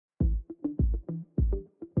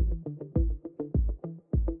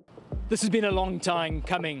This has been a long time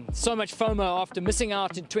coming. So much FOMO after missing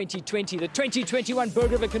out in 2020. The 2021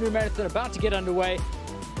 Berg River Canoe Marathon about to get underway.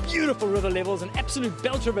 Beautiful river levels, an absolute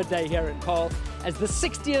belter of a day here in Paarl as the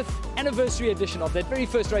 60th anniversary edition of that very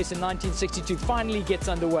first race in 1962 finally gets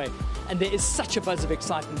underway. And there is such a buzz of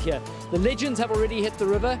excitement here. The legends have already hit the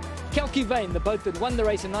river. Kelky Vane, the boat that won the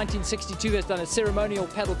race in 1962, has done a ceremonial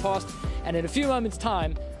paddle past, and in a few moments'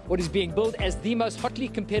 time, what is being billed as the most hotly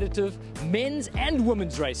competitive men's and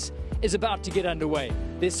women's race is about to get underway.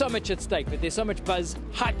 There's so much at stake, but there's so much buzz,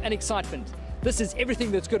 hype and excitement. This is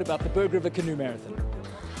everything that's good about the Berg River Canoe Marathon.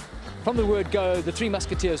 From the word go, the three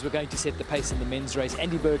musketeers were going to set the pace in the men's race: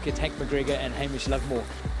 Andy Berg, Hank McGregor and Hamish Lovemore.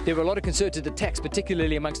 There were a lot of concerted attacks,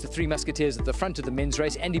 particularly amongst the three musketeers at the front of the men's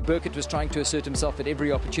race. Andy Burkett was trying to assert himself at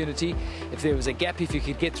every opportunity. If there was a gap, if he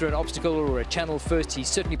could get through an obstacle or a channel first, he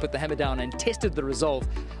certainly put the hammer down and tested the resolve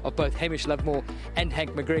of both Hamish Lovemore and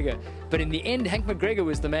Hank McGregor. But in the end, Hank McGregor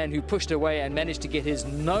was the man who pushed away and managed to get his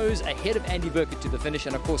nose ahead of Andy Burkett to the finish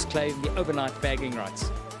and, of course, claim the overnight bagging rights.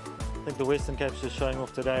 I think the Western Cape's just showing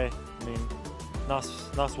off today. I mean,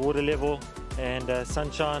 nice water level and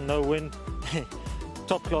sunshine, no wind.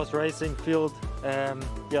 Top class racing field.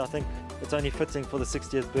 Yeah, I think it's only fitting for the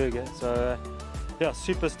 60th Berg. So yeah,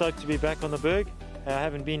 super stoked to be back on the Berg. I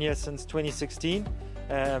haven't been here since 2016,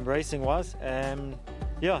 racing wise.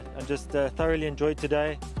 Yeah, I just thoroughly enjoyed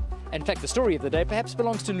today. In fact, the story of the day perhaps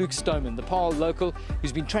belongs to Luke Stoneman, the Paarl local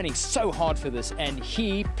who's been training so hard for this, and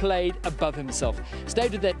he played above himself.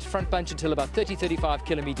 Stayed with that front bunch until about 30-35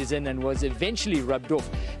 kilometers in and was eventually rubbed off,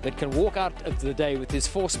 but can walk out of the day with his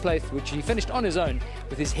fourth place, which he finished on his own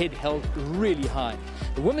with his head held really high.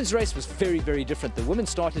 The women's race was very, very different. The women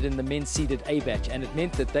started in the men's seeded A batch, and it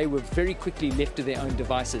meant that they were very quickly left to their own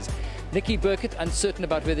devices. Nikki Burkett, uncertain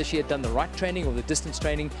about whether she had done the right training or the distance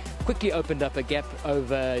training, quickly opened up a gap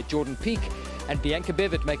over Jordan Peak, and Bianca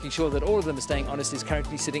Bevitt, making sure that all of them are staying honest, is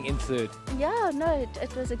currently sitting in third. Yeah, no,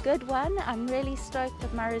 it was a good one. I'm really stoked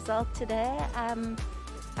with my result today.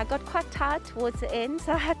 I got quite tired towards the end,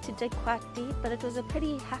 so I had to dig quite deep, but it was a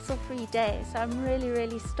pretty hassle-free day, so I'm really,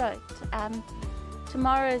 really stoked.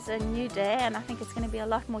 Tomorrow's a new day, and I think it's going to be a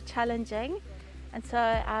lot more challenging, and so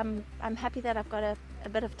I'm happy that I've got a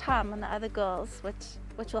bit of time on the other girls,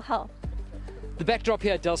 which will help. The backdrop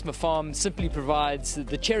here at Delsma Farm simply provides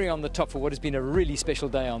the cherry on the top for what has been a really special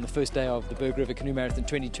day on the first day of the Berg River Canoe Marathon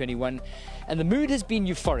 2021. And the mood has been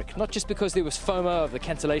euphoric, not just because there was FOMO of the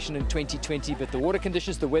cancellation in 2020, but the water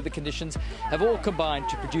conditions, the weather conditions have all combined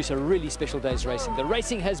to produce a really special day's racing. The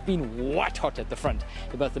racing has been white hot at the front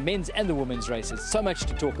in both the men's and the women's races. So much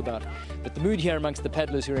to talk about. But the mood here amongst the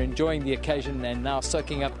paddlers who are enjoying the occasion and now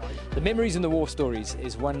soaking up the memories and the war stories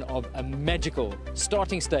is one of a magical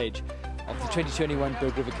starting stage of the 2021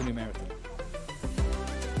 Berg River Canoe Marathon.